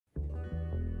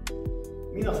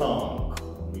Minasan,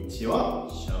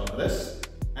 konnichiwa, Sherlock desu,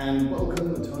 and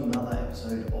welcome to another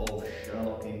episode of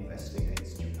Sherlock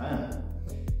Investigates Japan.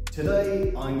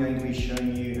 Today I'm going to be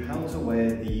showing you how to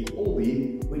wear the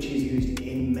obi, which is used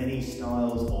in many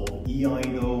styles of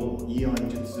iaido or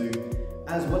iaijutsu,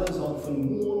 as well as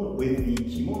often worn with the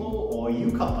kimono or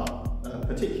yukata,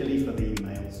 particularly for the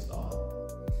male style.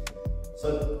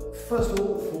 So first of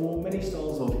all, for many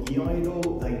styles of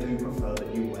iaido, they do prefer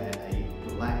that you wear a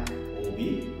black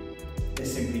obi.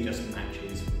 This simply just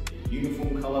matches with the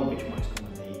uniform colour, which most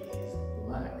commonly is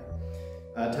black.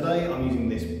 Today I'm using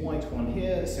this white one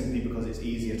here simply because it's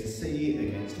easier to see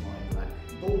against my black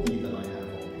dogi that I have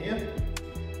on here.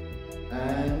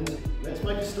 And let's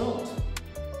make a start.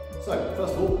 So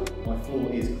first of all, my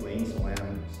floor is clean, so I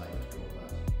am safe to drop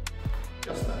that.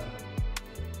 Just that.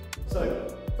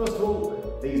 So first of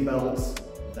all, these belts,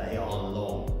 they are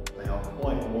long. They are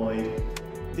quite wide.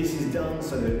 This is done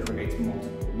so that it creates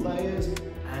multiple layers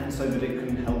and so that it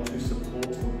can help to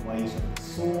support the weight of the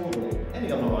sword or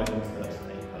any other items that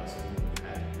a person would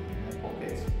have in their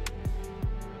pockets.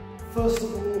 First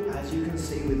of all, as you can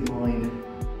see with mine,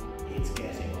 it's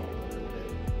getting old a little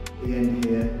bit. The end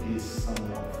here is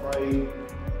somewhat frayed.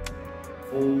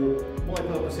 For my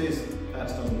purposes, that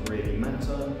doesn't really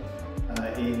matter.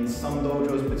 In some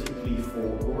dojos, particularly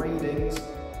for gradings,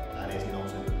 that is not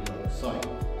a good look. So,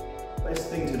 best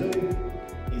thing to do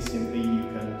is simply you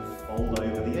can fold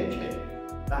over the edge here.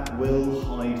 That will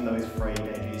hide those frayed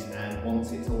edges, and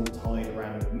once it's all tied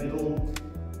around the middle,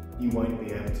 you won't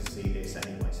be able to see this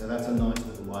anyway. So that's a nice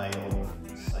little way of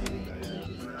saving those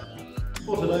edges there.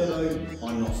 For today though,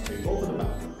 I'm not too bothered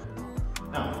about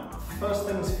them. Now, first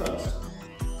things first.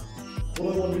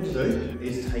 What I want you to do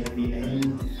is take the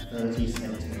end 30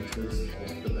 centimeters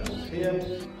of the belt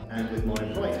here, and with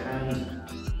my right hand,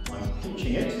 I'm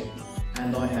pinching it,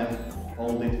 and I have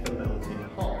folded the belt in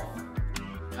half.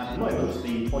 At the moment,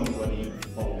 the point where the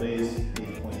fold is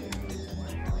pointing towards my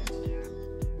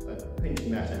right. So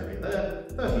pinching that area there,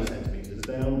 30 centimeters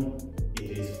down,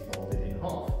 it is folded in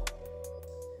half.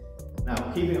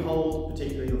 Now, keeping hold,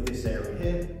 particularly of this area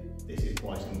here, this is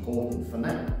quite important for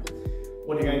now.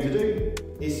 What you're going to do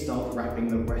is start wrapping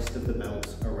the rest of the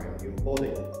belt around your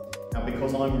body. Now,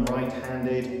 because I'm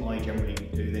right-handed, I generally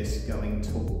do this going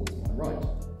towards my right.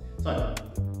 So,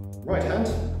 right hand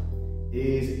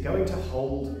is going to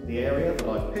hold the area that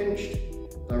I've pinched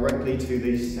directly to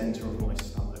the centre of my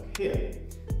stomach here.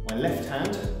 My left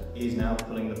hand is now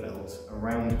pulling the belt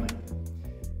around me.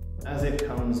 As it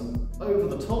comes over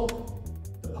the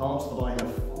top, the part that I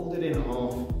have folded in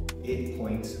half, it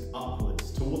points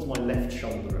upwards towards my left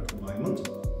shoulder at the moment.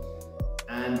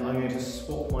 And I'm going to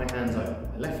swap my hands over.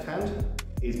 My left hand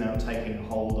is now taking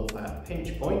hold of that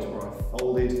pinch point where I've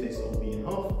folded this obi in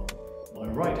half. My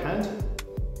right hand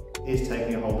is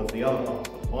taking a hold of the other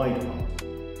part, the wide part.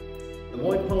 The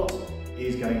wide part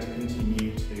is going to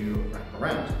continue to wrap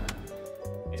around.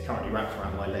 It's currently wrapped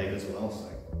around my leg as well, so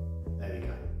there we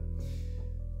go.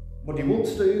 What you want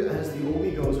to do as the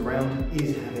obi goes around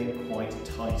is have it quite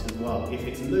tight as well. If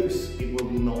it's loose, it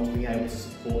will not be able to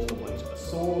support the weight of a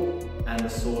sword, and the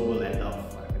sword will end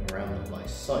up flapping around the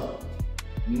place. So,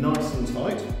 nice and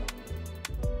tight.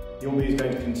 The obi is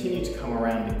going to continue to come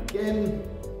around again,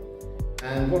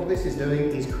 and what this is doing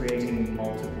is creating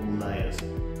multiple layers.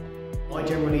 I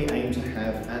generally aim to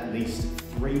have at least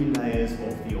 3 layers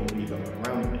of the obi going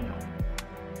around me.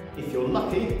 If you're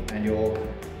lucky and you're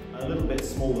a little bit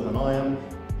smaller than I am,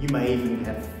 you may even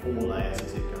have 4 layers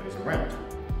as it goes around.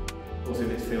 Of course, if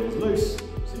it feels loose,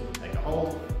 simply take a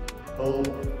hold, pull,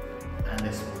 and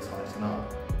this will tighten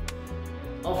up.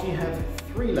 After you have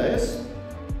 3 layers,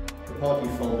 the part you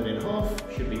folded in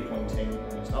half should be pointing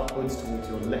almost upwards towards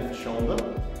your left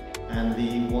shoulder, and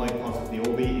the wide part of the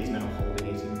obi is now holding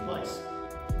it in place.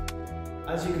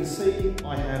 As you can see,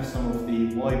 I have some of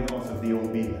the wide part of the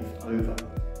obi left over.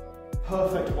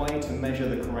 Perfect way to measure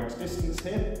the correct distance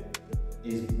here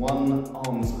is 1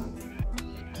 arm's length.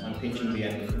 I'm pinching the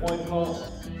end of the wide part,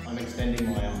 I'm extending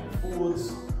my arm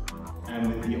forwards, and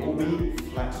with the obi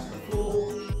flat to the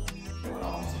floor, you're an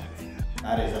arm's length.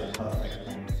 That is a perfect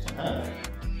length to have.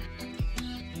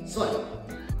 So,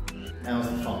 now's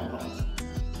the fun part,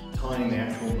 tying the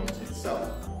actual knot itself.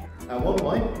 Now, one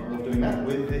way of doing that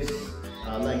with this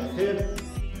length here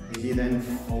is you then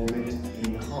fold it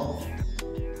in half.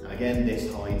 Again,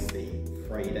 this hides the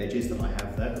frayed edges that I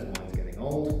have there because mine's getting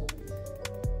old,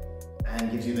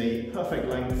 and gives you the perfect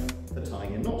length for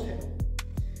tying a knot here.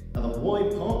 Now the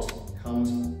wide part comes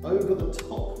over the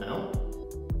top now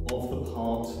of the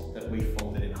part that we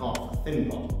folded in half, the thin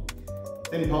part. The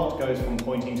thin part goes from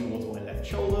pointing towards my left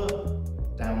shoulder,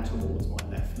 down towards my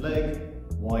left leg,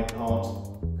 wide part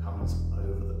comes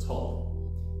over the top.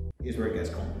 Here's where it gets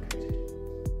complicated.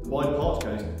 The wide part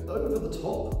goes over the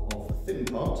top of the thin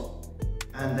part,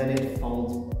 and then it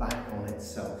folds back on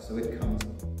itself. So it comes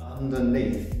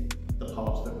underneath the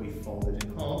part that we folded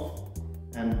in half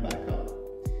and back up.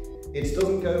 It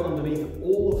doesn't go underneath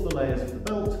all of the layers of the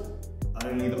belt,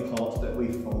 only the part that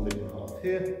we folded in half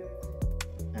here,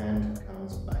 and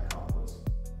comes back upwards.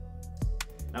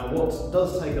 Now what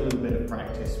does take a little bit of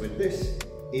practice with this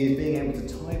is being able to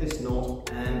tie this knot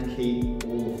and keep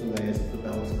all of the layers of the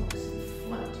belt nice and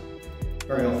flat.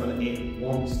 Very often it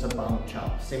wants to bunch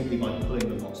up. Simply by pulling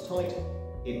the knots tight,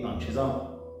 it bunches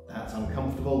up. That's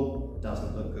uncomfortable,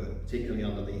 doesn't look good, particularly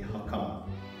under the hakama.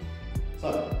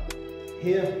 So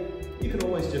here, you can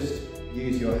always just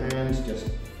use your hand, just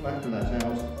flatten that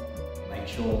out, make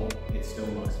sure it's still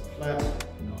nice and flat,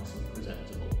 nice and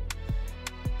presentable.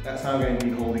 That's how I'm going to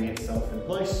be holding itself in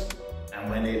place, and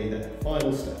we're nearly there.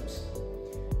 Final steps.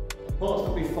 Parts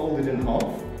that we folded in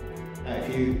half.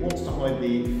 If you want to hide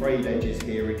the frayed edges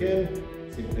here again,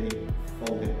 simply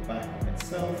fold it back on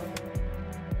itself,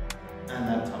 and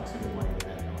that tucks it away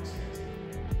there nicely.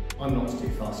 I'm not too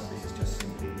fussed, this is just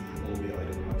simply the orbi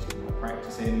I do most of my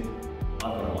practice in. I've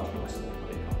got a much nicer one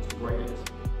when it comes to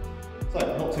gradient. So,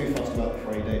 not too fussed about the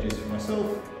frayed edges for myself.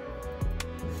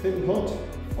 The thin part,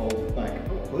 fold back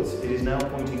upwards. It is now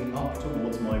pointing up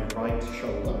towards my right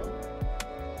shoulder.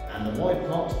 And the wide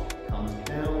part comes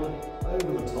down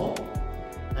over the top.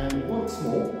 And once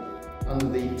more, under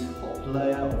the top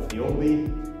layer of the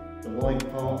orbi, the wide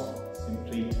part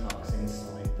simply tucks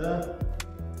inside there.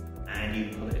 And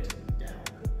you pull it down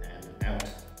and out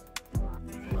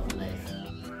from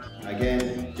underneath.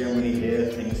 Again, generally here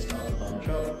things start to bunch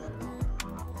up.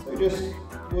 So just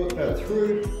work that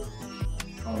through,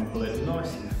 try and pull it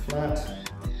nice and flat,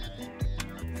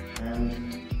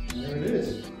 and there it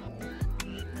is.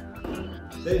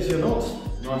 There's your knot,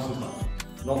 nice and tight.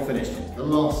 Not finished yet. The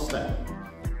last step.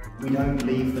 We don't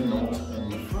leave the knot on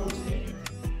the front here.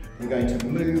 We're going to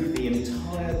move the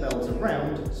entire belt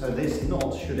around, so this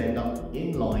knot should end up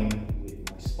in line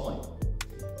with my spine.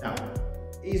 Now,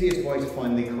 easiest way to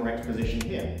find the correct position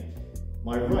here.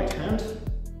 My right hand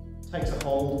takes a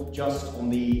hold just on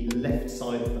the left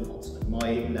side of the knot, so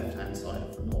my left hand side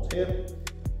of the knot here.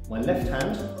 My left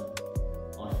hand,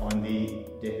 I find the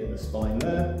dip in the spine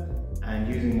there,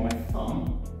 and using my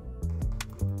thumb,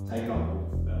 take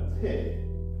up the belt here.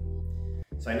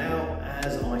 So now,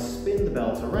 as I spin the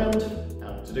belt around,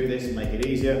 now to do this and make it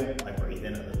easier, I breathe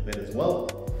in a little bit as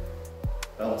well.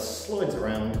 Belt slides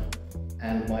around,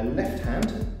 and my left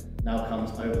hand now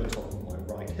comes over the top of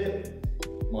my right hip.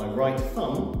 My right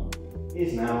thumb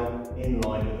is now in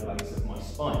line with the base of my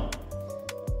spine.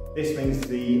 This means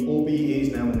the orbi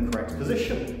is now in the correct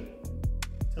position.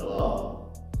 Ta-da!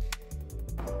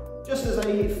 Just as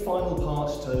a final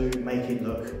part to make it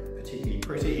look particularly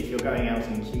pretty, if you're going out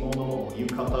in kimono or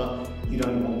yukata, you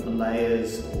don't want the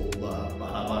layers all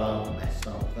bara messed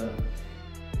up there.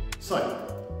 So,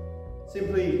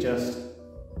 simply just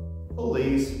pull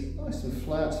these nice and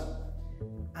flat,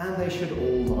 and they should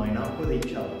all line up with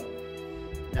each other.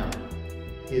 Now,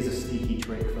 here's a sneaky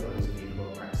trick for those of you who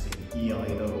are practicing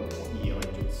iaido or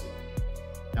iaijutsu.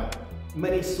 Now,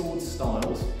 many sword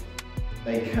styles,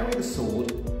 they carry the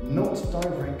sword not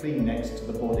directly next to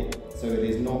the body, so it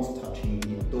is not touching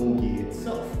the dogi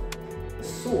itself. The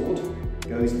sword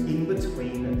goes in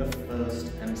between the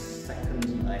first and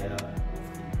second layer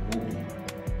of the orbi.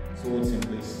 Sword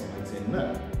simply slides in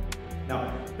there.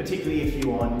 Now, particularly if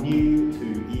you are new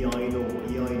to iaido or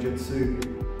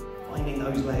iaijutsu, finding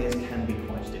those layers can be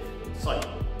quite difficult.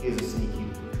 So, here's a sneaky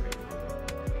little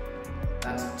trick.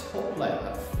 That top layer,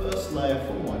 that first layer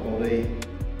from my body,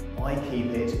 I keep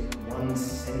it 1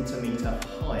 centimetre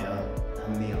higher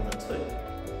than the other two.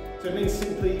 So it means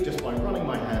simply just by running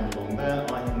my hand along there,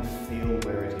 I can feel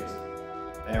where it is.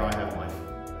 There I have my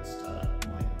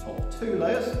top 2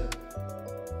 layers.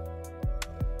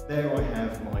 There I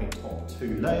have my top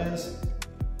 2 layers,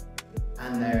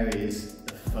 and there is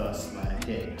the first layer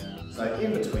here. So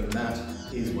in between that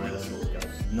is where the sword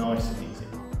goes, nice and easy.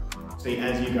 See,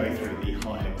 as you go through the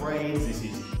higher grades, this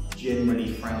is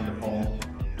generally frowned upon,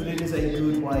 but it is a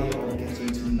good way of getting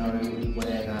to know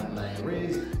where that layer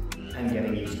is and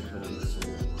getting used to putting the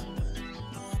sword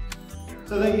on.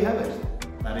 So there you have it.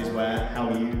 That is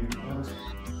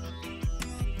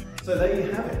So there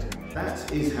you have it.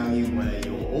 That is how you wear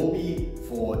your orbi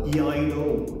for iaido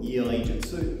or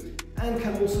iaijutsu, and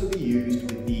can also be used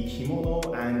with the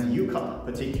kimono and yukata,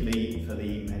 particularly for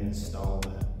the men's style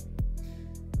wear.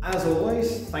 As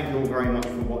always, thank you all very much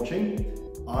for watching.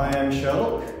 I am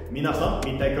Sherlock。皆さん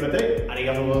見てくれてあり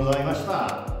がとうございまし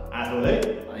た。後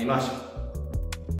で会いましょう。